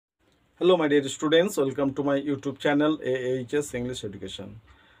Hello my dear students, welcome to my YouTube channel AHS English education.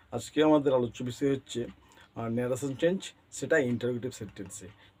 আজকে আমাদের আলোচ্য বিষয় হচ্ছে ন্যারেশন চেঞ্জ, সেটা ইন্টারোগেটিভ সেন্টেন্সে।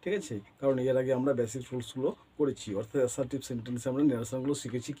 ঠিক আছে, কারণ এর আগে আমরা বেসিক রুলসগুলো করেছি, অর্থাৎ অ্যাসার্টিভ সেন্টেন্সে আমরা ন্যারেশনগুলো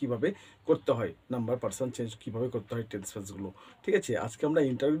শিখেছি কীভাবে করতে হয়, নাম্বার পার্সন চেঞ্জ কীভাবে করতে হয়, টেন্স ফ্রেজগুলো। ঠিক আছে, আজকে আমরা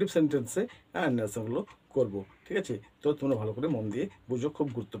ইন্টারোগেটিভ সেন্টেন্সে ন্যারেশনগুলো করব। ঠিক আছে, তো তোমরা ভালো করে মন দিয়ে বুঝো, খুব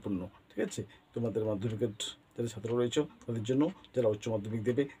গুরুত্বপূর্ণ। ঠিক আছে, তোমাদের মাধ্যমিকের যারা ছাত্র রয়েছে তাদের জন্য, যারা উচ্চ মাধ্যমিক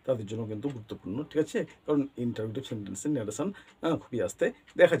দেবে তাদের জন্য কিন্তু গুরুত্বপূর্ণ। ঠিক আছে, কারণ ইন্টারোগেটিভ সেন্টেন্সের ন্যারেশন খুবই আস্তে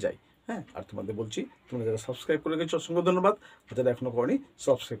দেখা যায়। হ্যাঁ, আর তোমাদের বলছি, তোমরা যারা সাবস্ক্রাইব করে গেছো অসংখ্য ধন্যবাদ, আর যারা এখনও করেনি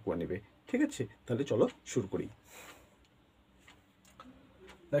সাবস্ক্রাইব করে নেবে। ঠিক আছে, তাহলে চলো শুরু করি।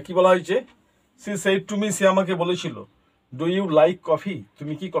 কি বলা হয়েছে? সি সেড টু মি, সে আমাকে বলেছিল, ডু ইউ লাইক কফি,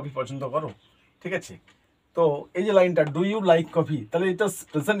 তুমি কি কফি পছন্দ করো? ঠিক আছে, তো এই যে লাইনটা ডু ইউ লাইক কফি, তাহলে এটা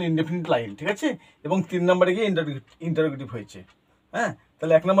প্রেজেন্ট ইনডেফিনিট লাইন। ঠিক আছে, এবং 3 নম্বরে গিয়ে ইন্টারোগেটিভ হয়েছে। হ্যাঁ,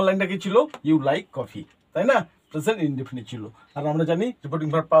 তাহলে 1 নম্বর লাইনটা কি ছিল? ইউ লাইক কফি, তাই না? প্রেজেন্ট ইনডেফিনিট ছিল। আর আমরা জানি রিপোর্টিং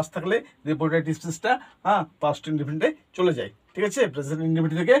ভার্ব পাস্ট থাকলে রিপোর্টেটিভ স্পেসটা পাস্ট ইনডেফিনিটে চলে যায়। ঠিক আছে, প্রেজেন্ট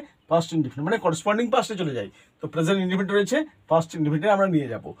ইনডেফিনিট থেকে পাস্ট ইনডেফিনিট মানে করেসপন্ডিং পাস্টে চলে যায়। তো প্রেজেন্ট ইনডেফিনিট রয়েছে, পাস্ট ইনডেফিনিটে আমরা নিয়ে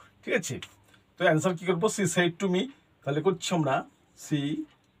যাব। ঠিক আছে, তো অ্যান্সার কি করবো? সি সেড টু মি, তাহলে করছি আমরা she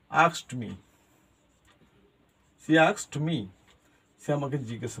asked me. She asked me, সে আমাকে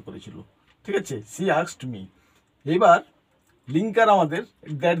জিজ্ঞাসা করেছিল। ঠিক আছে, সি আস্কড মি। এবার লিঙ্কার আমাদের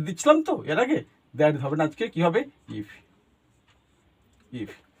দ্যাট দিচ্ছিলাম তো এর আগে, দ্যাট হবে না, আজকে কি হবে? ইফ।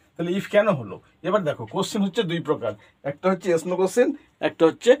 ইফ, তাহলে ইফ কেন হলো? এবার দেখো, কোশ্চেন হচ্ছে 2 প্রকার, একটা হচ্ছে ইয়েস নো কোশ্চেন, একটা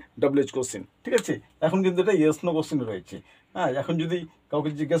হচ্ছে WH কোশ্চেন। ঠিক আছে, এখন কিন্তু এটা ইয়েস নো কোশ্চেন রয়েছে। হ্যাঁ, এখন যদি কাউকে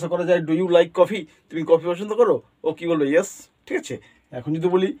জিজ্ঞাসা করা যায় ডু ইউ লাইক কফি, তুমি কফি পছন্দ করো, ও কি বললো? ইয়েস। ঠিক আছে, এখন যদি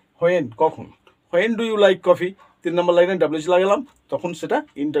বলি হোয়েন, কখন, when do you like coffee, 3 নম্বর লাইনে WH লাগালাম, তখন সেটা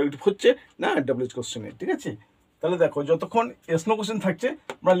ইন্টারোগেটিভ হচ্ছে না WH কোশ্চেনে। ঠিক আছে, তাহলে দেখো, যতক্ষণ ইয়েস নো কোশ্চেন থাকছে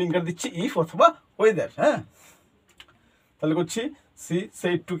আমরা লিঙ্কার দিচ্ছি ইফ অথবা ওয়েদার। হ্যাঁ, তাহলে করছি সি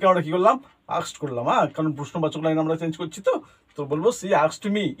সেড টু কে আমরা কি করলাম? আস্কড করলাম। কারণ প্রশ্নবাচক লাইন আমরা চেঞ্জ করছি, তো বলবো সি আস্কড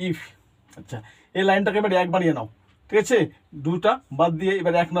মি ইফ। আচ্ছা, এই লাইনটাকে এবার 1 বানিয়ে নাও। ঠিক আছে, 2টা বাদ দিয়ে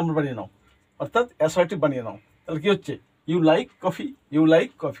এবার 1 নম্বর বানিয়ে নাও, অর্থাৎ অ্যাসার্টিভ বানিয়ে নাও। তাহলে কি হচ্ছে? You like coffee, you like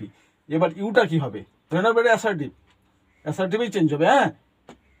coffee. এবার ইউটা কি হবে? ধরে নাও এবারে অ্যাসার্টিভ, অ্যাসার্টিভই চেঞ্জ হবে। হ্যাঁ,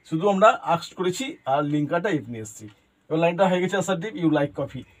 শুধু আমরা আস্কড করেছি আর লিঙ্কারটা ইফ নিয়ে এসেছি। এবার লাইনটা হয়ে গেছে অ্যাসার্টিভ, ইউ লাইক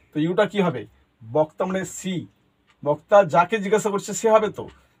কফি। তো ইউটা কি হবে? বক্তা মানে সি, বক্তা যাকে জিজ্ঞাসা করছে সে হবে তো,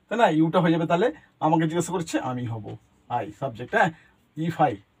 তাই না? ইউটা হয়ে যাবে, তাহলে আমাকে জিজ্ঞাসা করছে আমি হব, আই সাবজেক্ট। হ্যাঁ, ইফ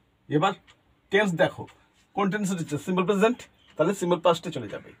আই। এবার টেন্স দেখো, কোন টেন্স হচ্ছে? সিম্পল প্রেজেন্ট, তাহলে সিম্পল পাস্টে চলে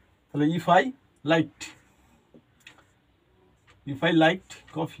যাবে। তাহলে if I liked, if I liked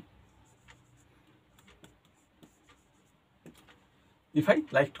coffee, if I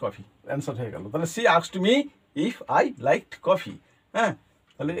liked coffee, answer হয়ে গেল। তাহলে she asked me if I liked coffee. হ্যাঁ,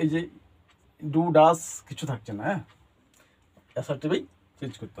 তাহলে এই যে ডু ডাস কিছু থাকছে না, হ্যাঁ, অ্যাসার্টিভেই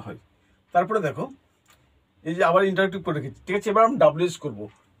চেঞ্জ করতে হয়। তারপরে দেখো, এই যে আবার ইন্টারেক্টিভ করে রেখেছি। ঠিক আছে, এবার আমি WH করবো।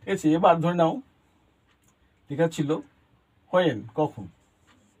 ঠিক আছে, এবার ধরে নাও লেখা ছিল হোয়েন, কখন,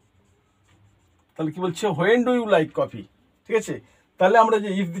 তাহলে কি বলছে? When do you like coffee. ঠিক আছে, তাহলে আমরা যে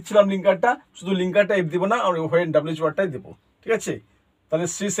ইফ দিচ্ছিলাম লিঙ্কারটা, শুধু লিঙ্কারটা ইফ দিব না, আমরা হোয়েন WH ওয়ার্ডটাই দেবো। ঠিক আছে, তাহলে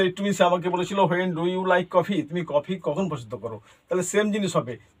সি সেড টু মি, সে আমাকে বলেছিল when do you like coffee, তুমি কফি কখন পছন্দ করো। তাহলে সেম জিনিস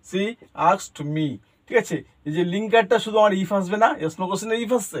হবে, সি আস্কড মি। ঠিক আছে, এই যে লিঙ্কারটা শুধু আমার ইফ আসবে না, ইয়েস নো কোশ্চেনে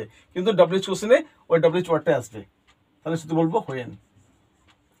ইফ আসছে, কিন্তু WH কোশ্চেনে ওই WH ওয়ার্ডটাই আসবে। তাহলে শুধু বলবো হোয়েন,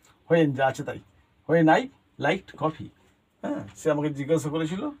 হোয়েন যা আছে তাই, হোয়েন আই লাইকড কফি। হ্যাঁ, সে আমাকে জিজ্ঞাসা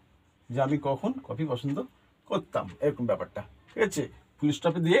করেছিল যে আমি কখন কফি পছন্দ করতাম, এরকম ব্যাপারটা। ঠিক আছে, ফুল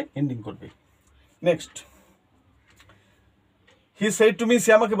স্টপে দিয়ে এন্ডিং করবে। Next, he said to me,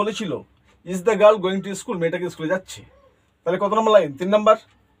 সে আমাকে বলেছিল, is the girl going to school, মেয়েটাকে স্কুলে যাচ্ছে। তাহলে কত নম্বর লাইন? 3 নম্বর।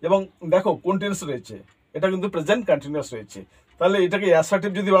 এবং দেখো কোন টেন্স রয়েছে, এটা কিন্তু প্রেজেন্ট কন্টিনিউয়াস রয়েছে। তাহলে এটাকে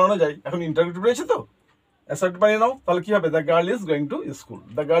অ্যাসার্টিভ যদি বানানো যায়, এখন ইন্টারোগেটিভ রয়েছে তো, অ্যাসার্টিভ বানিয়ে নাও। তাহলে কি হবে? The girl is going to school,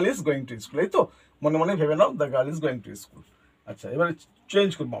 the girl is going to school. এই তো মনে মনে ভেবে নাও, the girl is going to school. আচ্ছা, এবারে চেঞ্জ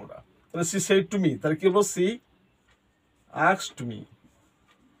করবো আমরা। তাহলে সি সেড টু মি, তাহলে কি বলবো? She asked me,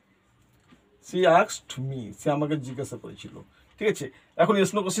 she asked me, সে আমাকে জিজ্ঞাসা করেছিল। ঠিক আছে, এখন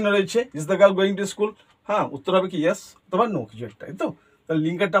ইয়েস নো কোশ্চেন রয়েছে, is the girl going to school. হ্যাঁ, উত্তর হবে কি? ইয়েস অথবা নো, কিছু একটা। এই তো, তাহলে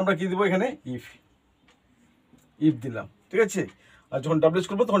লিঙ্কারটা আমরা কি দেবো এখানে? ইফ, ইফ দিলাম। ঠিক আছে, আর যখন WH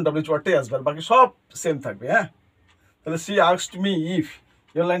করবো তখন WH ওয়ার্ডটাই আসবে, আর বাকি সব সেম থাকবে। হ্যাঁ, তাহলে সি আস্কড মি ইফ,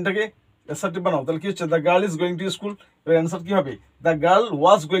 এই লাইনটাকে অ্যাসার্টিভ বানাও। তাহলে কি হচ্ছে? The girl is going to school. এর অ্যান্সার কি হবে? The girl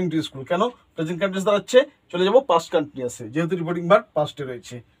was going to school. কেন? প্রেজেন্ট কন্টিনিউয়াস দাঁড়াচ্ছে, চলে যাবো পাস্ট কন্টিনিউয়াসে, যেহেতু রিপোর্টিং ভার্ব পাস্টে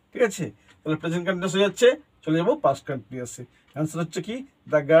রয়েছে। ঠিক আছে, তাহলে প্রেজেন্ট কন্টিনিউয়াস হয়ে যাচ্ছে, চলে যাবো পাস্ট কন্টিনিউয়াসে। অ্যান্সার হচ্ছে কি?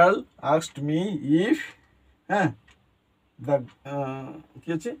 The girl asked me if, হ্যাঁ, দ্য কি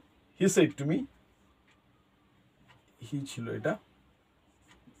হচ্ছে? হি সেড টু মি, হি ছিল এটা,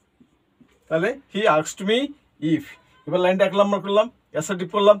 তাহলে হি আস্কড মি ইফ, এবার লাইনটা 1 নম্বর করলাম, অ্যাসার্টিভ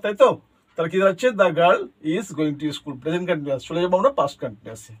করলাম, তাই তো? তাহলে কি দাঁড়াচ্ছে? The girl is going to school, present continuous, চলে যাবো আমরা পাস্ট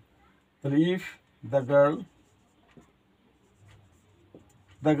কন্টিনিউয়াসে। তাহলে if the girl,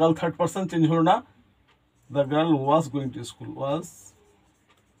 third person change হলো না, the girl was going to school, was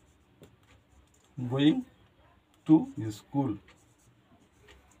going to school,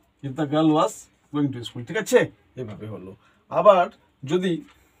 if the girl was going to school, ঠিক আছে? এভাবে হলো। আবার যদি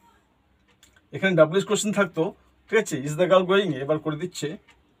এখানে ডাব্লিউএস কোশ্চেন থাকতো, ঠিক আছে, ইজ দ্য গার্ল গোয়িং, এবার করে দিচ্ছে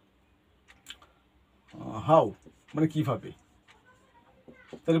হাউ, মানে কিভাবে।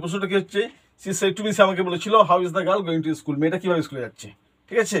 তাহলে প্রশ্নটা কি হচ্ছে? সি সেড টু মি, সে আমাকে বলেছিল, how is the girl going to school, মেয়েটা কিভাবে স্কুলে যাচ্ছে,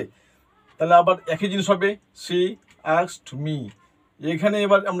 ঠিক আছে? তাহলে আবার একই জিনিস হবে, সি আস্কড মি, এখানে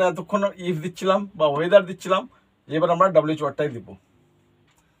এবার আমরা এতক্ষণ ইফ দিচ্ছিলাম বা ওয়েদার দিচ্ছিলাম, এবার আমরা ডাব্লিউএইচ ওয়ার্ডটাই দেব।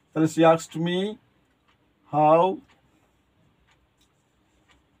 তাহলে সি আস্কড মি হাউ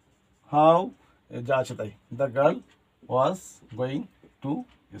যা আছে তাই, the girl was going to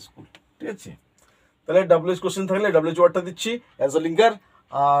school, ঠিক আছে? তাহলে ডাব্লিউএইচ কোশ্চেন থাকলে ডাব্লিউএইচ ওয়ার্ডটা দিচ্ছি অ্যাজ এ লিঙ্কার,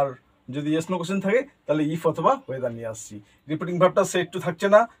 আর যদি ইয়েস নো কোশ্চেন থাকে তাহলে ইফ অথবা ওয়েদার নিয়ে আসছি। রিপিটিং ভার্বটা সেড টু থাকছে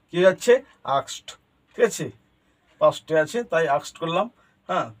না, কি যাচ্ছে? আস্কড, ঠিক আছে? পাস্টে আছে তাই আস্কড করলাম।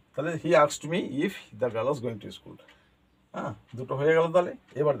 হ্যাঁ, তাহলে he asked me if the girl was going to school. হ্যাঁ, দুটো হয়ে গেল। তাহলে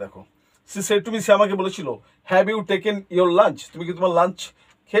এবার দেখো, সি সেড টু মি, সে আমাকে বলেছিল, have you taken your lunch, তুমি কি তোমার লাঞ্চ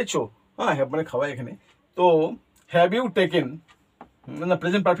খেয়েছো? হ্যাঁ, হ্যাভ মানে খাওয়া এখানে। তো হ্যাভ ইউ টেকেন, না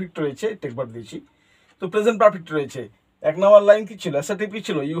প্রেজেন্ট পারফেক্ট রয়েছে, টেক ভার্ব দিয়েছি, তো প্রেজেন্ট পারফেক্ট রয়েছে। 1 নম্বর লাইন কি ছিল? অ্যাসার্টিভ কি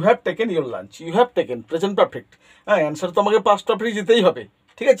ছিল? You have taken your lunch, you have taken, present perfect. হ্যাঁ, অ্যান্সার তো আমাকে পাস্ট পারফেক্ট যেতেই হবে,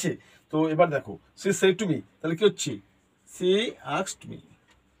 ঠিক আছে? তো এবার দেখো, সি সেড টু মি, তাহলে কি হচ্ছে? She asked me,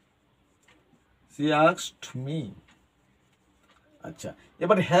 she asked me. আচ্ছা,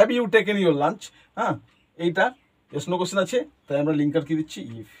 এবার have you taken your lunch, হ্যাঁ এইটা ইয়েস নো কোশ্চেন আছে, তাই আমরা লিঙ্কার কি দিচ্ছি?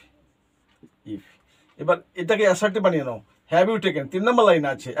 ইফ। এবার এটাকে অ্যাসার্টিভ বানিয়ে নাও, have you taken, 3 number line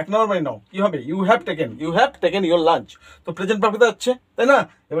আছে, 1 নম্বর বানিয়ে নাও, কি হবে? You have taken your lunch, তো প্রেজেন্ট পারফেক্টে যাচ্ছে, তাই না?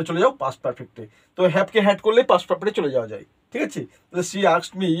 এবার চলে যাও পাস্ট পারফেক্টে, তো হ্যাভকে হ্যাড করলে পাস্ট পারফেক্টে চলে যাওয়া যায়, ঠিক আছে? তাহলে সি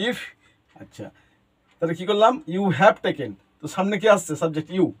আস্কড মি ইফ, আচ্ছা তাহলে কি করলাম? ইউ হ্যাভ টেকেন, তো সামনে কি আসছে? সাবজেক্ট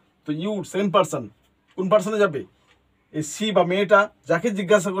ইউ, তো ইউ সেকেন্ড পারসন, কোন পারসনে যাবে? এই সি বা মেয়েটা যাকে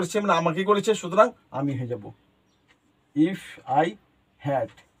জিজ্ঞাসা করেছে মানে আমাকে করেছে, সুতরাং আমি হয়ে যাব ইফ আই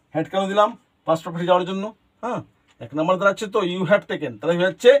হ্যাড কেন দিলাম? পাস্ট পারফেক্টে যাওয়ার জন্য। হ্যাঁ, 1 নম্বর দাঁড়াচ্ছে তো ইউ হ্যাভ টেকেন, তাহলে হয়ে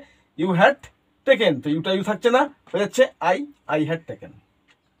যাচ্ছে ইউ হ্যাড টেকেন, তো ইউটা ইউ থাকছে না, হয়ে যাচ্ছে আই হ্যাড টেকেন।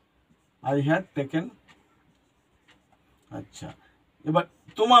 আচ্ছা, এবার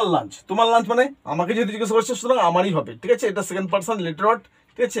তোমার লাঞ্চ মানে আমাকে যেহেতু জিজ্ঞাসা করছে, সুতরাং আমারই হবে, ঠিক আছে? এটা সেকেন্ড পারসন লেটার ওয়ার্ড,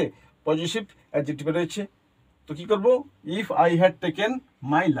 ঠিক আছে? পজিটিভ অ্যাডজেক্টিভে রয়েছে, তো কি করব? If I had taken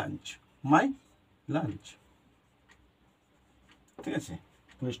my lunch, ঠিক আছে?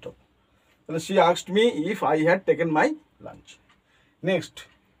 Full stop. তাহলে she asked me if I had taken my lunch. Next,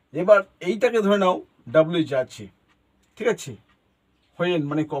 এবার এইটাকে ধরে নাও ডাব্লিউ যা আছে, ঠিক আছে? হোয়েন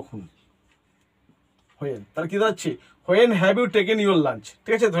মানে কখন, হোয়েন, তাহলে কি দাঁড়াচ্ছে? When have you taken your lunch,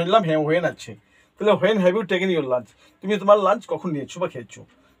 ঠিক আছে? ধরে নিলাম হ্যাঁ হোয়েন আছে, তাহলে when have you taken your lunch, তুমি তোমার লাঞ্চ কখন নিয়েছো বা খেয়েছো,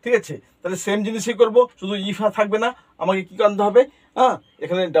 ঠিক আছে? তাহলে সেম জিনিসই করবো, শুধু ইফ থাকবে না, আমাকে কি আনতে হবে? হ্যাঁ,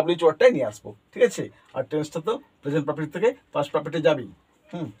 এখানে ডাব্লিউ ওয়ার্ডটাই নিয়ে আসবো, ঠিক আছে? আর টেন্সটা তো প্রেজেন্ট পারফেক্ট থেকে পাস্ট পারফেক্টে যাবেই।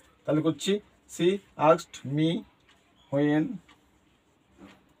 তাহলে করছি সি আস্কড মি হোয়েন,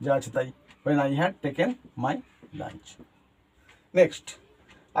 যা আছে তাই, when I had taken my lunch. Next,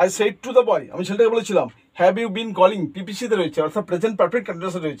 I said to the boy, আমি ছেলেটাকে বলেছিলাম, হ্যাভ ইউ বিন কলিং, পিপিসিতে রয়েছে, অর্থাৎ প্রেজেন্ট পারফেক্ট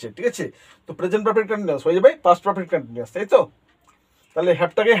কন্টিনিউয়াসে রয়েছে, ঠিক আছে? তো প্রেজেন্ট পারফেক্ট কন্টিনিউয়াস হয়ে যাবে পাস্ট পারফেক্ট কন্টিনিউয়াস, তাই তো? তাহলে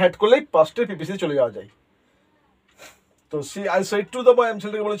হ্যাভটাকে হ্যাড করলেই পাস্টের পিপিসিতে চলে যাওয়া যায়। তো C I said to the boy, আমি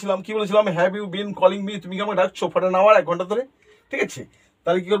ছেলেটাকে বলেছিলাম, কি বলেছিলাম? Have you been calling me, তুমি কি আমাকে ডাকছো ফর অ্যান আওয়ার, 1 ঘন্টা ধরে, ঠিক আছে?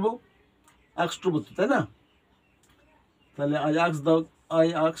 তাহলে কি করবো? আস্কড করবো, তাই না? তাহলে আই আস্কড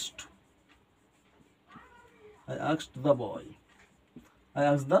দ্য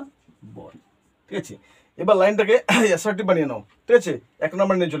বয়, ঠিক আছে? এবার লাইনটাকে অ্যাসার্টিভ বানিয়ে নাও, ঠিক আছে? 1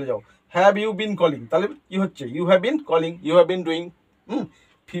 নম্বর নিয়ে চলে যাও, হ্যাভ ইউ বিন কলিং, তাহলে কি হচ্ছে? You have been calling, you have been doing,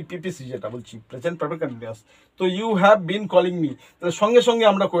 PPC যেটা বলছি প্রেজেন্ট পারফেক্ট কন্টিনিউয়াস, তো you have been calling me, তাহলে সঙ্গে সঙ্গে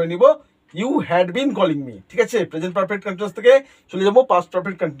আমরা করে নিব you had been calling me, ঠিক আছে? প্রেজেন্ট পারফেক্ট কন্টিনিউয়াস থেকে চলে যাবো পাস্ট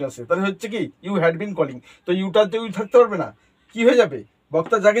পারফেক্ট কন্টিনিউয়াসে, তাহলে হচ্ছে কি ইউ হ্যাড বিন কলিং, তো ইউটাতে ইউ থাকতে পারবে না, কি হয়ে যাবে?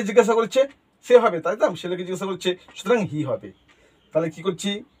 বক্তা যাকে জিজ্ঞাসা করছে সে হবে, তাই তো? ছেলেকে জিজ্ঞাসা করছে, সুতরাং হি হবে। তাহলে কি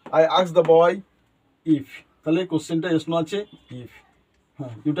করছি? I asked the boy if, তাহলে কোশ্চেনটা এসনো আছে ইফ,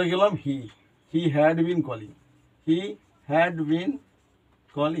 হ্যাঁ ইউটা গেলাম he had been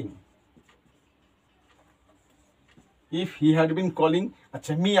calling, if he had been calling,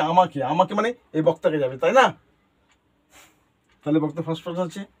 আচ্ছা মি আমাকে, আমাকে মানে এই বক্তাকে যাবে তাই না, তাহলে বক্তা ফার্স্ট পারসন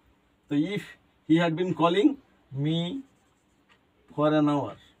আছে। তো if he had been calling me for an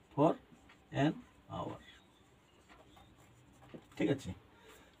hour, for an hour, ঠিক আছে।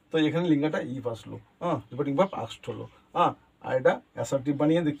 তো এখানে লিঙ্গাটা ইফ আসলো, রিপোর্টিং ভার্ব আস্কড হলো, আর এটা অ্যাসার্টিভ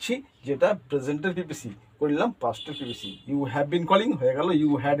বানিয়ে দেখছি যেটা প্রেজেন্টের পিপিসি করলাম পাস্টের PPC. You have been calling হয়ে গেল ইউ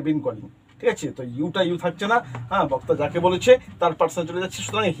হ্যাড বিন কলিং, ঠিক আছে। তো ইউটা ইউ থাকছে না, বক্তা যাকে বলেছে তার পার্সন চলে যাচ্ছে,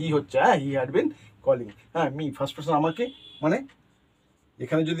 সুতরাং হি হচ্ছে, he had been calling, me first person আমাকে, মানে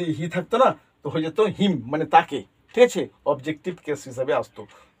এখানে যদি হি থাকতো না তো হয়ে যেত হিম মানে তাকে, ঠিক আছে, অবজেক্টিভ কেস হিসাবে আসতো।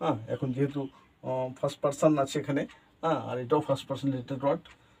 এখন যেহেতু ফার্স্ট পার্সন আছে এখানে, আর এটাও ফার্স্ট পার্সন রিলেটেড ওয়ার্ড,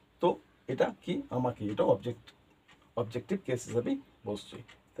 তো এটা কি আমাকে, এটা অবজেক্টিভ কেস হিসাবেই বসছে।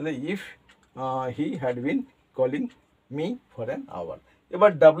 তাহলে if he had been calling me for an hour.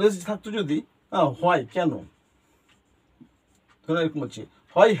 এবার ডাব্লিউএস থাকতো যদি হয় কেন, ধরুন এরকম হচ্ছে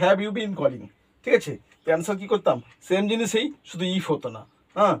হয় হ্যাভ ইউ বিন কলিং, ঠিক আছে। তো অ্যান্সার কি করতাম, সেম জিনিসেই, শুধু ইফ হতো না,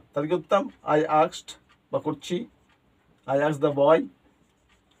 তাহলে কি করতাম আই আস্কড বা করছি I ask the boy,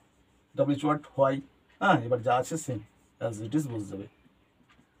 WH word হয়, এবার যা আছে সেম অ্যাজ ইট ইজ বসে যাবে,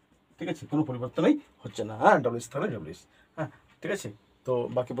 ঠিক আছে, কোনো পরিবর্তনই হচ্ছে না, ডাব্লিউএস তাহলে ডাব্লিউএস, ঠিক আছে। তো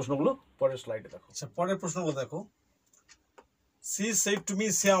বাকি প্রশ্নগুলো পরের স্লাইডে দেখো। আচ্ছা পরের প্রশ্নগুলো দেখো। সি সেড টু মি,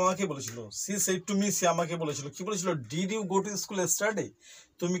 সে আমাকে বলেছিল, সি সেড টু মি, সে আমাকে বলেছিল, কি বলেছিল, did you go to school yesterday,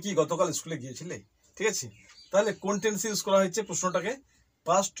 তুমি কি গতকাল স্কুলে গিয়েছিলে, ঠিক আছে। তাহলে কোন টেন্সে ইউজ করা হয়েছে প্রশ্নটাকে,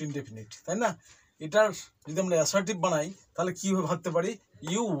 পাস্ট ইনডেফিনিট, তাই না। এটার যদি আমরা অ্যাসার্টিভ বানাই তাহলে কি ভাবতে পারি,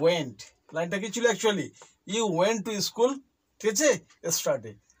 ইউ ওয়েন্ট, লাইনটা কি ছিল actually, you went to school, ঠিক আছে,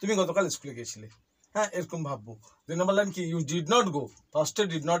 ইয়েস্টারডে, তুমি গতকাল স্কুলে গিয়েছিলে, এরকম ভাববো। 2 নম্বর লাইন কি, ইউ ডিড নট গো, ফার্স্টে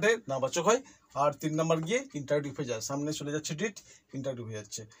ডিড নটে নাবাচক হয়, আর 3 নম্বর গিয়ে ইন্টারোগেটিভ হয়ে যায়, সামনে চলে যাচ্ছে ডিড, ইন্টারোগেটিভ হয়ে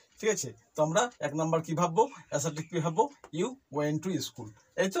যাচ্ছে, ঠিক আছে। তো আমরা 1 নম্বর কি ভাববো, অ্যাসার্টিভ কি ভাববো, ইউ ওয়েন্ট টু স্কুল,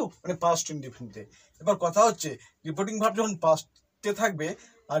 এই তো, মানে পাস্ট ইনডেফিনিটে। এবার কথা হচ্ছে রিপোর্টিং ভার্ব যখন পাস্টে থাকবে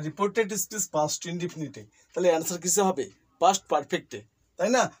আর রিপোর্টেড স্পিচ পাস্ট ইনডেফিনিটে, তাহলে অ্যান্সার কিসে হবে, পাস্ট পারফেক্টে, তাই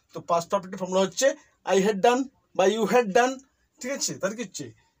না। তো পাস্ট পারফেক্টের ফর্মুলা হচ্ছে আই হ্যাড ডান বা ইউ হ্যাড ডান, ঠিক আছে। তাহলে কি হচ্ছে,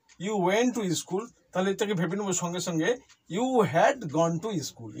 ইউ ওয়েন্ট টু স্কুল, তাহলে এটাকে ভেবে নেবো সঙ্গে সঙ্গে you had gone to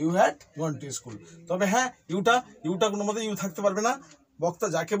school, you had gone to school. তবে ইউটা কোনো মতে ইউ থাকতে পারবে না, বক্তা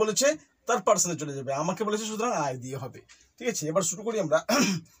যাকে বলেছে তার পার্সনে চলে যাবে, আমাকে বলেছে সুতরাং আই দিয়ে হবে, ঠিক আছে। এবার শুরু করি আমরা।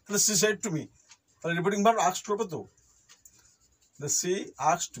 তাহলে সি সেড টু মি, তাহলে রিপোর্টিং ভার্ব আস্কড করবে তো, she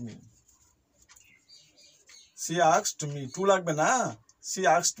asked me, she asked me, two লাগবে না, she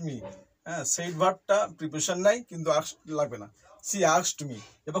asked me, shed ভার্বটা preposition নাই কিন্তু আস্কড লাগবে না, সি আস্কড মি।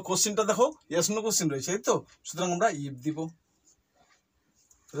 এবার কোশ্চেনটা দেখো ইয়েস নো কোশ্চেন রয়েছে, এই তো, সুতরাং আমরা ইফ দিব,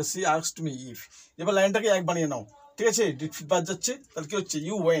 তাহলে সি আস্কড মি ইফ। এবার লাইনটাকে এক বানিয়ে নাও, ঠিক আছে, ডিফিট বাদ যাচ্ছে, তাহলে কি হচ্ছে,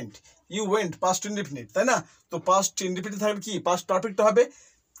 ইউ ওয়েন্ট পাস্ট ইনডিফিনিট, তাই না। তো পাস্ট ইনডিফিনিট থাকলে কি পাস্ট পারফেক্ট হবে,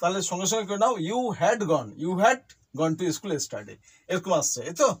 তাহলে সঙ্গে সঙ্গে করে now you had gone to school yesterday, এরকম আসছে,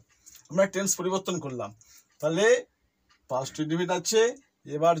 এই তো। আমরা টেন্স পরিবর্তন করলাম, তাহলে পাস্ট ইনডিফিনিট আছে।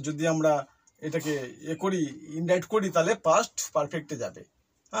 এবার যদি আমরা এটাকে করি, ইনডাইরেক্ট করি, তাহলে পাস্ট পারফেক্টে যাবে,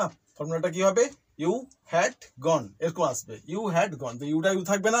 ফর্মুলাটা কি হবে, ইউ হ্যাড গন, এরকম আসবে, ইউ হ্যাড গন, তো ইউটা ইউ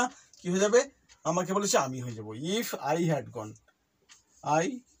থাকবে না, কি হয়ে যাবে, আমাকে বলেছে আমি হয়ে যাব, if I had gone,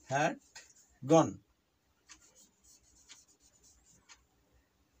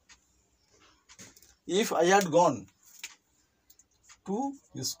 if I had gone to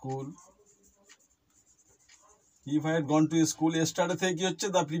school, if I had gone to school yesterday থেকে কি হচ্ছে,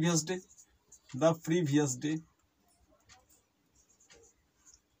 the previous day,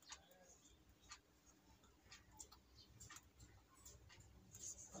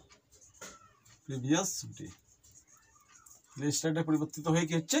 previous day, yesterday পরিবর্তিত হয়ে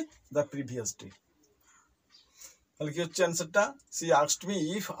কি হচ্ছে, the previous day, তাহলে কি হচ্ছে অ্যান্সারটা, she asked me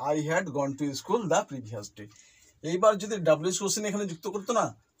if I had gone to school the previous day. এইবার যদি ডাব্লিউএস কোশ্চেন এখানে যুক্ত করতো না,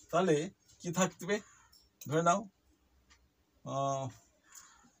 তাহলে কি থাকবে, ধরে নাও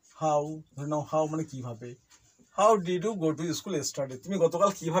হাউ মানে কিভাবে, how did you go to school yesterday, তুমি গতকাল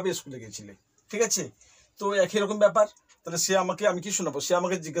কিভাবে স্কুলে গেছিলে, ঠিক আছে। তো একই রকম ব্যাপার, তাহলে সে আমাকে, আমি কি শোনাবো, সে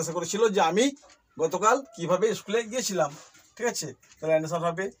আমাকে জিজ্ঞাসা করেছিল যে আমি গতকাল কিভাবে স্কুলে গিয়েছিলাম, ঠিক আছে। তাহলে অ্যান্সার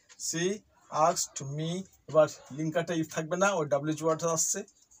হবে সি আস্কড মি, এবার লিঙ্কারটা ইফ থাকবে না, ওই ডাব্লিউএইচ ওয়ার্ড আসছে,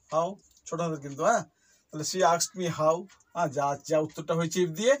 হাউ ছোট হাতের কিন্তু, তাহলে সি আস্কড মি হাউ, যা উত্তরটা হয়েছে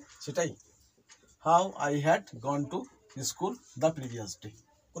ইফ দিয়ে সেটাই, how I had gone to school the previous day,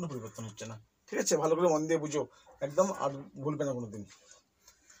 কোনো পরিবর্তন হচ্ছে না, ঠিক আছে। ভালো করে মন দিয়ে বুঝো একদম, আর ভুলবে না কোনোদিন।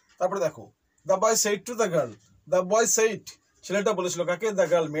 তারপরে দেখো, the boy said to the girl, the boy said, ছেলেটা বলেছিল কাকে, দ্য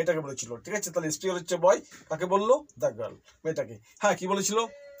গার্ল মেয়েটাকে বলেছিল, ঠিক আছে। তাহলে স্ত্রী হচ্ছে বয়, কাকে বললো, দ্য গার্ল মেয়েটাকে, কি বলেছিল,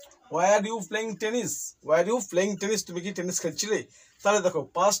 were you playing tennis, were you playing tennis, তুমি কি টেনিস খেলছিলে? তাহলে দেখো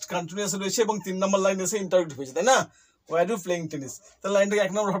পাস্ট কন্টিনিউয়াস রয়েছে এবং 3 নম্বর লাইন এসে ইন্টারোগেটিভ হয়েছে, তাই না? ওয়ার ইউ প্লেইং টেনিস, তাহলে লাইনটাকে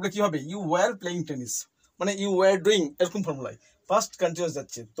 1 নম্বর ভাবলে কি হবে? ইউ ওয়ার প্লেইং টেনিস, মানে ইউ ওয়ার ডুইং, এরকম ফর্মুলায় পাস্ট কন্টিনিউয়াস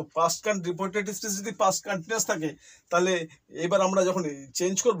যাচ্ছে। তো পাস্ট রিপোর্টেড স্পিচ যদি পাস্ট কন্টিনিউয়াস থাকে, তাহলে এবার আমরা যখন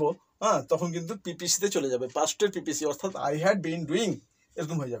চেঞ্জ করব, হ্যাঁ, তখন কিন্তু পিপিসিতে চলে যাবে, পাস্টের পিপিসি, অর্থাৎ আই হ্যাড বিন ডুইং,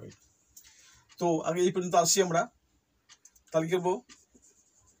 এরকম হয়ে যাবে। তো আগে এই পর্যন্ত আসি আমরা, তাহলে কি করবো?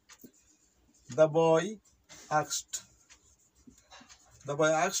 The boy asked, the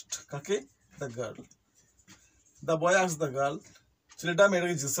boy asked কাকে? The girl. The boy asked the girl, ছেলেটা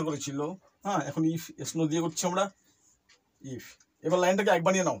মেয়েটাকে জিজ্ঞাসা করেছিল। হ্যাঁ, এখন ইফ এসনো দিয়ে করছি আমরা, ইফ। এবার লাইনটাকে এক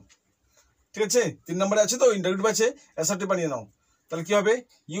বানিয়ে নাও, ঠিক আছে? 3 নম্বরে আছে তো, ইন্টারোগেটিভ আছে, অ্যাসার্টিভ বানিয়ে নাও। তাহলে কি হবে?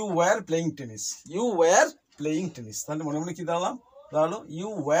 You were playing tennis, you were playing tennis. তাহলে মনে মনে কি দাঁড়ালাম? দাঁড়ালো ইউ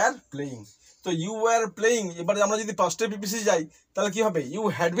ওয়ার প্লেইং। তো ইউ ওয়ার প্লেইং, এবার আমরা যদি পাস্টের পিপিসি যাই, তাহলে কি হবে? You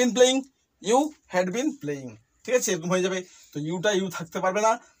had been playing, you had been playing, ঠিক আছে? এরকম হয়ে যাবে। তো ইউটা ইউ থাকতে পারবে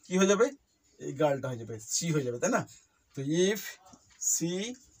না, কি হয়ে যাবে? এই গার্লটা হয়ে যাবে, সি হয়ে যাবে, তাই না? তো if she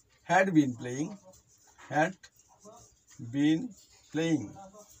had been playing, had been playing,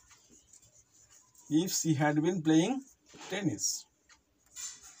 if she had been playing tennis,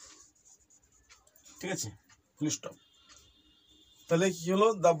 ঠিক আছে? Full stop. তাহলে কি হলো?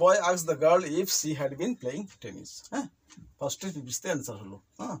 The boy asked the girl if she had been playing tennis. হ্যাঁ, ফার্স্টের পিপিসিতে অ্যান্সার হলো।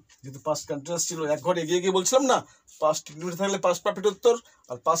 হ্যাঁ, যেহেতু পাস্ট কন্টিনিউয়াস ছিল, এক ঘর এগিয়ে গিয়ে বলছিলাম না, পাস্ট ইনডিফিনিট থাকলে পাস্ট পারফেক্ট উত্তর,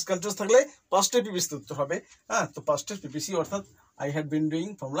 আর পাস্ট কন্টিনিউয়াস থাকলে পাস্টের পিপিসিতে উত্তর হবে। হ্যাঁ, তো পাস্টের পিপিসি অর্থাৎ আই হ্যাড বিন ডুইং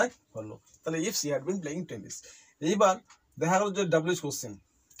ফর্মুলায় হলো। তাহলে if she had been playing tennis. এইবার দেখা গেল যে ডাব্লিউএইচ কোশ্চেন,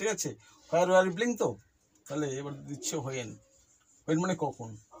 ঠিক আছে? হোয়ার ওয়ার ইউ প্লেইং, তো তাহলে এবার দিচ্ছে হোয়েন, হোয়েন মানে কখন।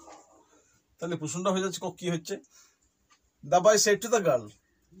 তাহলে প্রশ্নটা হয়ে যাচ্ছে কি হচ্ছে? The boy said to the girl,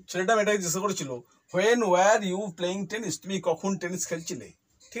 ছেলেটা মেয়েটাকে জিজ্ঞাসা করেছিল, when were you playing tennis, তুমি কখন টেনিস খেলছিলে,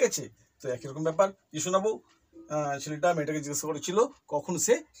 ঠিক আছে? তো একই রকম ব্যাপার কি শোনাবো? ছেলেটা মেয়েটাকে জিজ্ঞাসা করেছিল কখন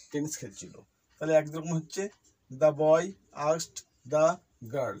সে টেনিস খেলছিল। তাহলে একরকম হচ্ছে the boy asked the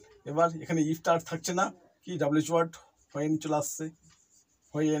girl. এবার এখানে ইফটা আর থাকছে না, কি ডাব্লিউএইচ ওয়ার্ড হোয়েন চলে আসছে,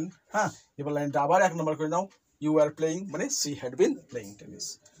 হোয়েন। হ্যাঁ, এবার লাইনটা আবার 1 নম্বর করে নাও, ইউ আর প্লেইং মানে she had been playing tennis,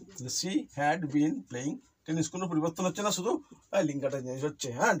 she had been playing tennis, কোনো পরিবর্তন হচ্ছে না, শুধু লিঙ্কটা চেঞ্জ হচ্ছে।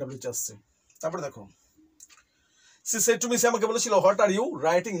 হ্যাঁ, ডাব্লিউএইচ আসছে। তারপরে দেখো, সি সেড টু মি, সে আমাকে বলেছিল হোয়াট আর ইউ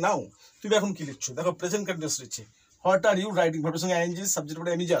রাইটিং নাও, তুমি এখন কি লিখছো? দেখো প্রেজেন্ট কন্টিনিউয়াস লিখছে, হোয়াট আর ইউ রাইটিং, ভার্বের সঙ্গে আইএনজি, সাবজেক্ট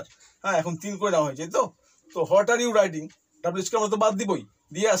পরে এমিজার। হ্যাঁ, এখন 3 করে নেওয়া হয়েছে, তো হোয়াট আর ইউ রাইটিং, ডাব্লিউএইচকে আমরা তো বাদ দিবই,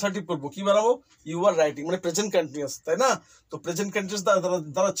 দিয়ে অ্যাসার্টিভ করবো, কি বানাবো? ইউ আর রাইটিং মানে প্রেজেন্ট কন্টিনিউয়াস, তাই না? তো প্রেজেন্ট কন্টিনিউয়াস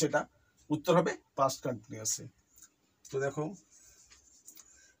দাঁড়াচ্ছে, এটা উত্তর হবে পাস্ট কন্টিনিউয়াসে। তো দেখো,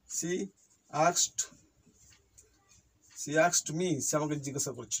 সি আস্কড মি, সে আমাকে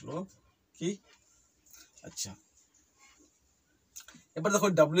জিজ্ঞাসা করছিল কি। আচ্ছা, এবার দেখো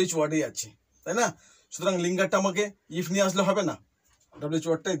ডাব্লিউএইচ ওয়ার্ডেই আছে, তাই না? সুতরাং লিঙ্গারটা আমাকে ইফ নিয়ে আসলে হবে না, ডাব্লিউএইচ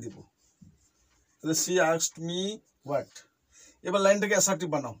ওয়ার্ডটাই দেব। তাহলে সি আস্কড মি হোয়াট। এবার লাইনটাকে অ্যাসার্টিভ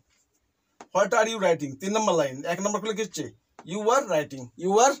বানাও, what are you writing, 3 number line, 1 নম্বর খুলে কি হচ্ছে? You R writing,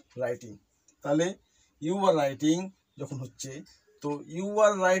 you R writing. তাহলে ইউ আর রাইটিং যখন হচ্ছে, তো you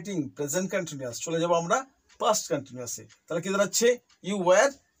R writing present continuous, চলে যাবো আমরা পাস্ট কন্টিনিউয়াসে। তাহলে কি দাঁড়াচ্ছে? ইউ ওয়ার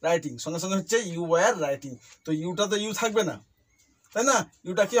রাইটিং, সঙ্গে সঙ্গে হচ্ছে ইউ ওয়ার রাইটিং। তো ইউটা তো ইউ থাকবে না, তাই না?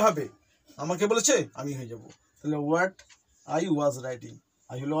 ইউটা কি হবে? আমাকে বলেছে, আমি হয়ে যাব। তাহলে what I was writing,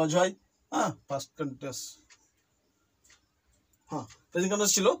 I হলো ওয়াজ হয়, হ্যাঁ, পাস্ট কন্টিনিউয়াস, হ্যাঁ, প্রেজেন্ট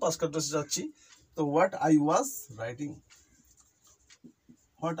কন্টিনিউয়াস ছিল, পাস্ট কন্টিনিউয়াসে যাচ্ছি। তো what I was writing,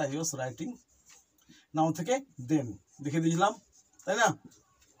 what I was writing, নাও থেকে দেন লিখে দিয়েছিলাম, তাই না?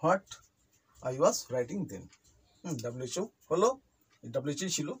 What I was writing then. WHO হলো,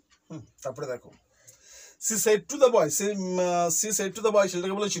 ডাব্লিউএইচই ছিল। তারপরে দেখো, she said to the boy, she said to the boy,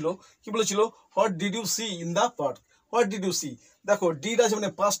 ছেলেটাকে বলেছিল, কি বলেছিল? What did you C in the park, what did you C. দেখো ডিড আছে মানে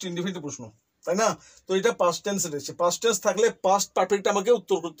পাস্ট ইনডিফিনিট প্রশ্ন, তাই না? তো এটা পাস্ট টেন্সে রয়েছে, পাস্ট টেন্স থাকলে পাস্ট পারফেক্ট আমাকে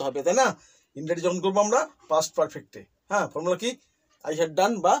উত্তর করতে হবে, তাই না? ইনডাইরেক্ট যখন করবো আমরা পাস্ট পারফেক্টে। হ্যাঁ, ফর্মুলা কি? আই হ্যাড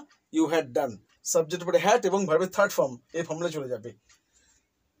ডান বা ইউ হ্যাড ডান, সাবজেক্ট পরে হ্যাড এবং ভার্বের থার্ড ফর্ম, এই ফর্মুলায় চলে যাবে।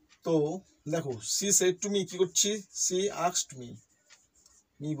 তো দেখো, সি সেড টু মি, কি করছি? সি আস্কড মি,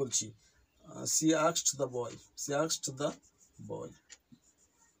 মি বলছি, she asked the boy, she asked the boy.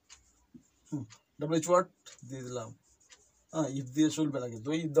 WH word দিয়ে দিলাম, হ্যাঁ, ইফ দিয়ে চলবে না, কিন্তু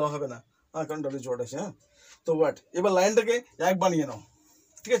ইফ দেওয়া হবে না, হ্যাঁ, কারণ ডাব্লিউএইচ ওয়ার্ড আছে। হ্যাঁ, তো হোয়াট। এবার লাইনটাকে 1 বানিয়ে নাও,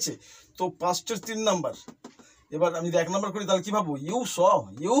 ঠিক আছে? তো পাস্টের 3 নাম্বার। এবার আমি যদি 1 নম্বর করি, তাহলে কি ভাবো? You saw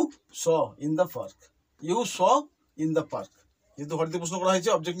in the park, you saw in the park, যেহেতু হঠাৎ প্রশ্ন করা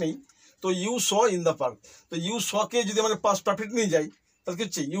হয়েছে, অবজেক্ট নেই, তো you saw in the park. তো ইউ সকে যদি আমরা পাস্ট পারফেক্ট নিয়ে যাই, তাহলে কি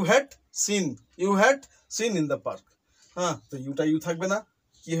হচ্ছে? You had seen in the park. হ্যাঁ, তো ইউটা ইউ থাকবে না,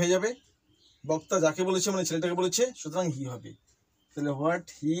 কি হয়ে যাবে, বক্তা যাকে বলেছে মানে ছেলেটাকে বলেছে, সুতরাং হি হবে। তাহলে what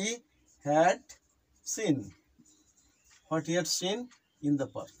he had seen, what he had seen in the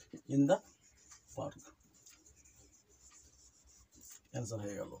park, in the park, answer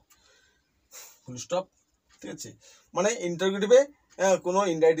হয়ে গেল, ফুল স্টপ। ঠিক আছে, মানে ইন্টারোগেটিভে কোনো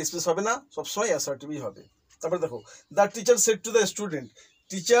ইনডাইরেক্ট স্পেস হবে না, সবসময় অ্যাসার্টিভই হবে। তারপরে দেখো, the teacher said to the student,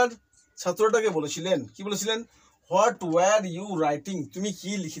 teacher ছাত্রটাকে বলেছিলেন, কি বলেছিলেন, হোয়াট ওয়্যার ইউ রাইটিং, তুমি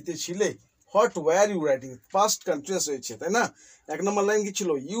কি লিখিতেছিলে, what wire you writing, past continuous হয়েছে, তাই না। 1 নম্বর লাইন কি ছিল,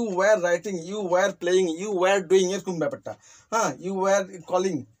 you wire writing, you wire playing, you wire doing, এরকম ব্যাপারটা, হ্যাঁ, you wire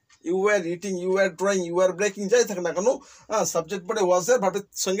calling, you wire eating, you wire drawing, you wire breaking, যাই থাকে না কেন, সাবজেক্ট পরে ওয়াজ এর ভার্বের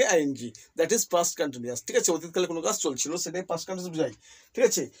সঙ্গে ING, that is past continuous. ঠিক আছে, অতীতকালে কোনো কাজ চলছিল সেটাই পাস্ট কন্টিনিউয়াস বোঝায়। ঠিক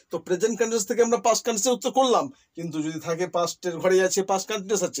আছে, তো প্রেজেন্ট কন্টিনিউয়াস থেকে আমরা পাস্ট কন্টিনিউয়াসে উত্তর করলাম, কিন্তু যদি থাকে পাস্টের ঘরে আছে, পাস্ট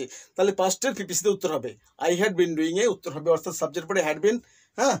কন্টিনিউয়াস আছে, তাহলে পাস্টের পিপিসিতে উত্তর হবে I had been doing a উত্তর হবে, অর্থাৎ সাবজেক্ট পরে হ্যাড বিন,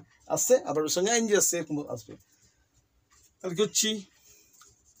 হ্যাঁ, আসছে, আবার ওর সঙ্গে আইএনজি আসছে, এরকম আসবে। তাহলে কি হচ্ছে,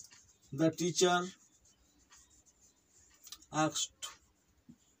 the teacher asked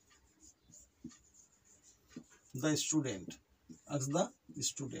the student, asked the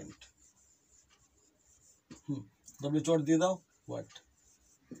student, W চট দিয়ে দাও, হোয়াট।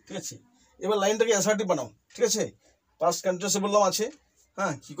 ঠিক আছে, এবার লাইনটাকে অ্যাসার্টিভ বানাও। ঠিক আছে, পাস্ট কন্টিনিউয়াসে বললাম আছে,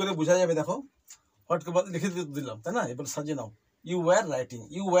 হ্যাঁ, কি করে বোঝা যাবে দেখো, হোয়াটকে লিখে দিলাম, তাই না। এবার সাজিয়ে নাও, you wire writing,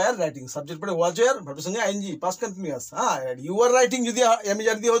 you wire writing, subject পরে ওয়াজ ওয়্যার, ভার্বের সঙ্গে আইএনজি, পাস্ট কন্টিনিউয়াস, হ্যাঁ, ইউ ওয়্যার রাইটিং যদি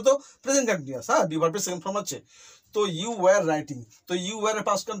এমইআর দিয়ে হতো প্রেজেন্ট কন্টিনিউয়াস, হ্যাঁ, বি ভার্বের সেকেন্ড ফর্ম আছে। তো ইউ ওয়্যার রাইটিং, তো ইউ ওয়্যার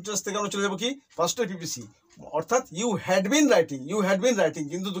পাস্ট কন্টিনিউয়াস থেকে আমরা চলে যাবো কি পাস্টের পিপিসি, অর্থাৎ you had been writing, you had been writing,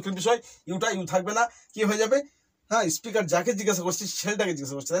 কিন্তু দুঃখের বিষয় ইউটা ইউ থাকবে না, কি হয়ে যাবে, হ্যাঁ, স্পিকার যাকে জিজ্ঞাসা করছে ছেলেটাকে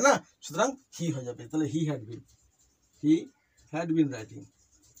জিজ্ঞাসা করছে, তাই না, সুতরাং হি হয়ে যাবে। তাহলে he had been, he had been writing,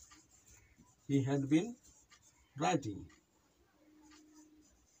 he had been writing,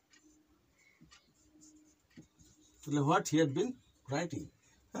 তাহলে what he had been writing,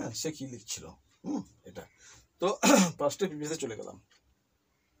 হ্যাঁ, সে কি লিখছিল, এটা তো পাস্টে পিপিসিতে চলে গেলাম।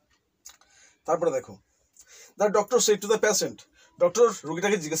 তারপরে দেখো, the doctor said to the patient, doctor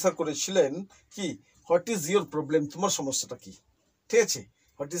রোগীটাকে জিজ্ঞাসা করেছিলেন কি, হোয়াট ইজ ইউর প্রবলেম, তোমার সমস্যাটা কি। ঠিক আছে,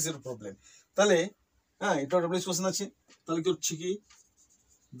 হোয়াট ইজ ইউর প্রবলেম, তাহলে হ্যাঁ, এটা ডব্লিউ কোশ্চেন আছে, তাহলে কি হচ্ছে কি,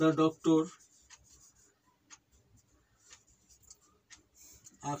 the doctor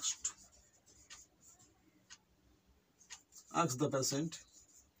asked the patient,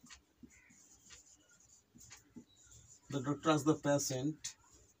 the doctor asked the patient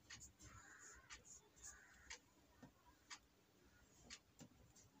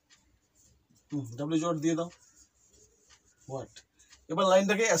W জট দিয়ে দাও, হোয়াট। এবার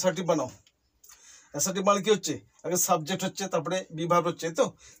লাইনটাকে অ্যাসার্টিভ বানাও, অ্যাসার্টিভ মানে কি হচ্ছে, আগে সাবজেক্ট হচ্ছে, তারপরে বি ভার্ব হচ্ছে, তো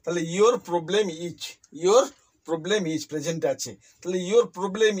তাহলে your problem is, your problem is প্রেজেন্টে আছে, তাহলে ইয়োর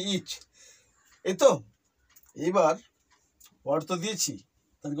প্রবলেম ইজ, এই তো। এবার হোয়াট তো দিয়েছি,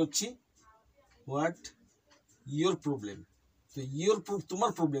 তাহলে করছি হোয়াট ইয়োর প্রবলেম, তো ইয়োর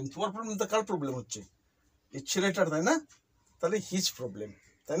তোমার প্রবলেম, তোমার প্রবলেম তো কার প্রবলেম হচ্ছে, এই ছেলেটার, তাই না, তাহলে হিজ প্রবলেম,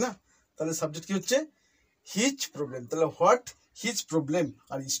 তাই না, তাহলে সাবজেক্ট কি হচ্ছে হিজ প্রবলেম, তাহলে হোয়াট হিজ প্রবলেম,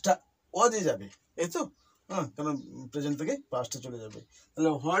 আর ইজটা ওয়াজে যাবে, এই তো, হ্যাঁ, কারণ প্রেজেন্ট থেকে পাস্টে চলে যাবে, তাহলে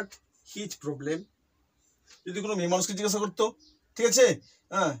হোয়াট হিজ প্রবলেম। যদি কোনো মেয়ে মানুষকে জিজ্ঞাসা করতো, ঠিক আছে,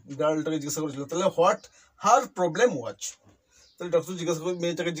 হ্যাঁ, গার্লটাকে জিজ্ঞাসা করেছিল, তাহলে হোয়াট হার প্রবলেম ওয়াজ, তাহলে ডক্টর জিজ্ঞাসা করে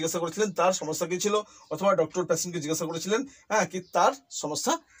মেয়েটাকে জিজ্ঞাসা করেছিলেন তার সমস্যা কী ছিল, অথবা ডক্টর পেশেন্টকে জিজ্ঞাসা করেছিলেন, হ্যাঁ, কি তার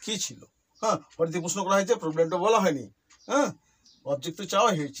সমস্যা কী ছিল, হ্যাঁ, হোয়াট দিয়ে প্রশ্ন করা হয়েছে, প্রবলেমটা বলা হয়নি, হ্যাঁ, অবজেক্ট তো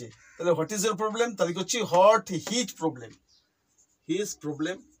চাওয়া হয়েছে, তাহলে হোয়াট ইজ ইউর প্রবলেম, তাহলে হচ্ছে what his problem, his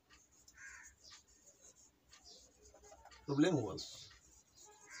problem, problem was,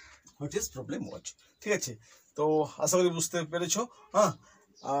 what is problem was. ঠিক আছে, তো আশা করি বুঝতে পেরেছো, হ্যাঁ,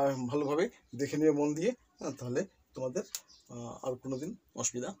 ভালোভাবে দেখে নিয়ে মন দিয়ে, হ্যাঁ, তাহলে তোমাদের আর কোনো দিন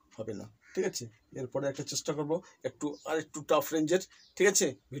অসুবিধা হবে না। ঠিক আছে, এরপরে একটা চেষ্টা করব একটু টাফ রেঞ্জের, ঠিক আছে,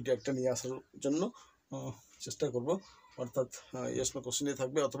 ভিডিও একটা নিয়ে আসার জন্য চেষ্টা করব, অর্থাৎ ইয়েস নো কোশ্চেনে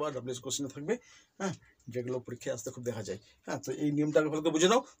থাকবে অথবা ডাব্লিউএস কোশ্চেনে থাকবে, হ্যাঁ, যেগুলো পরীক্ষায় আসতে খুব দেখা যায়, হ্যাঁ, তো এই নিয়মটাকে ভালো করে বুঝে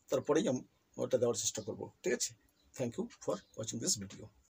নাও, তারপরেই ওটা দেওয়ার চেষ্টা করব। ঠিক আছে, thank you for watching this video.